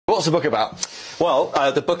what's the book about?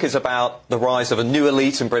 Well, the book is about the rise of a new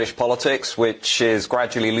elite in British politics, which is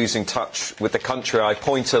gradually losing touch with the country. I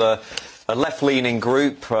point at a left-leaning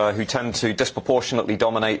group who tend to disproportionately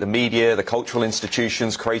dominate the media, the cultural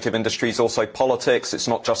institutions, creative industries, also politics. It's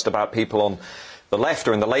not just about people on the left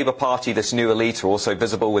or in the Labour Party. This new elite are also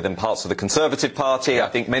visible within parts of the Conservative Party. I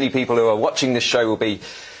think many people who are watching this show will be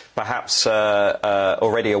perhaps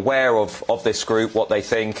already aware of this group, what they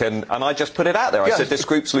think, and I just put it out there. I said this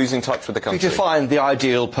group's losing touch with the country. You define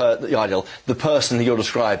the person that you're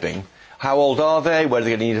describing. How old are they? Where do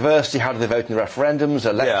they go to university? How do they vote in the referendums,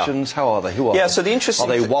 elections? Yeah. How are they? Who are they? So the interesting...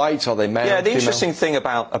 Are they white? Are they male? Yeah, the interesting thing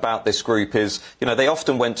about this group is, you know, they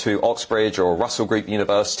often went to Oxbridge or Russell Group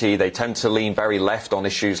University. They tend to lean very left on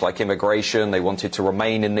issues like immigration. They wanted to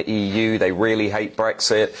remain in the EU. They really hate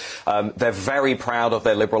Brexit. They're very proud of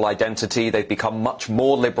their liberal identity. They've become much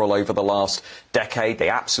more liberal over the last decade. They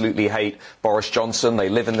absolutely hate Boris Johnson. They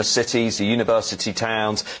live in the cities, the university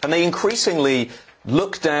towns, and they increasingly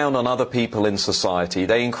look down on other people in society.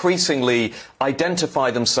 They increasingly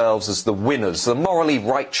identify themselves as the winners, the morally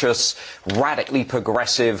righteous, radically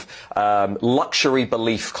progressive, luxury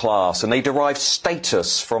belief class, and they derive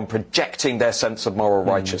status from projecting their sense of moral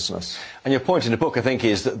righteousness. And your point in the book, I think,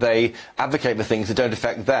 is that they advocate for things that don't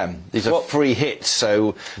affect them. These are free hits,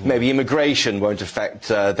 so maybe immigration won't affect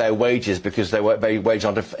their wages because their wages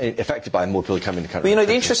aren't affected by more people coming to the country. Well, you know,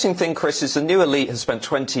 the interesting thing, Chris, is the new elite has spent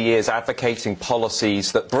 20 years advocating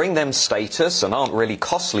policies that bring them status and aren't really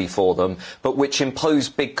costly for them, but which impose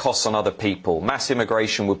big costs on other people. Mass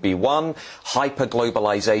immigration would be one,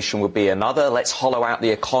 hyper-globalisation would be another. Let's hollow out the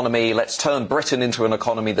economy, let's turn Britain into an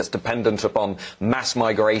economy that's dependent upon mass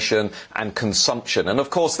migration and consumption. And of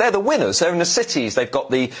course they're the winners. They're in the cities, they've got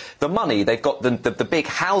the money, they've got the big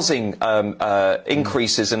housing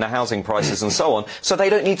increases in the housing prices and so on, so they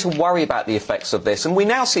don't need to worry about the effects of this. And we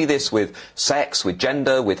now see this with sex, with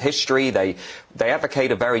gender, with history. They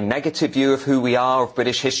advocate a very negative view of who we are, of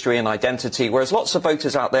British history and identity, whereas lots of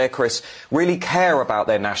voters out there, Chris, really care about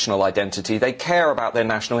their national identity. They care about their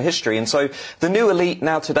national history. And so the new elite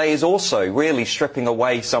now today is also really stripping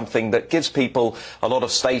away something that gives people a lot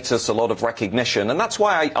of status, a lot of recognition. And that's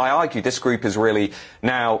why I argue this group is really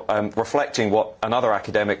now reflecting what another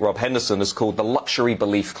academic, Rob Henderson, has called the luxury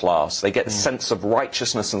belief class. They get a sense of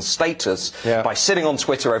righteousness and status by sitting on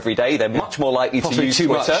Twitter every day. They're much more likely to use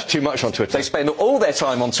Twitter. Too much on Twitter. They spend all their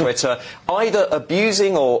time on Twitter either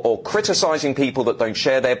abusing or criticising people that don't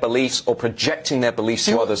share their beliefs or projecting their beliefs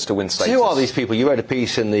to others to win status. So who are these people? You read a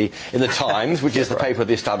piece in the Times, which is the paper of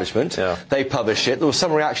the establishment. They published it. There was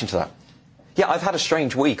some reaction to that. Yeah, I've had a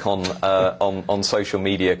strange week on social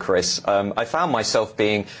media, Chris. I found myself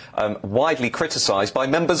being widely criticised by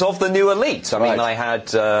members of the new elite. I mean, I had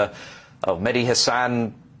Mehdi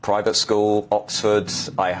Hassan, private school, Oxford.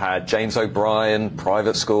 I had James O'Brien,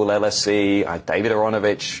 private school, LSE. I had David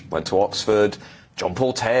Aronovich, went to Oxford. John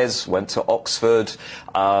Paul Tez went to Oxford.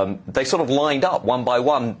 They sort of lined up one by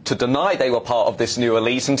one to deny they were part of this new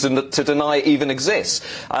elite and to deny it even exists.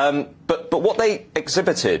 But what they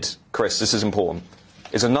exhibited, Chris, this is important,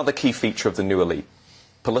 is another key feature of the new elite: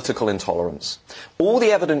 political intolerance. All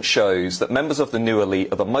the evidence shows that members of the new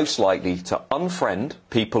elite are the most likely to unfriend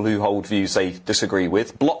people who hold views they disagree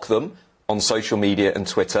with, block them on social media and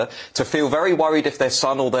Twitter, to feel very worried if their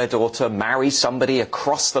son or their daughter marries somebody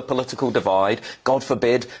across the political divide. God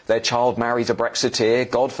forbid their child marries a Brexiteer.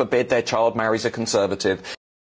 God forbid their child marries a Conservative.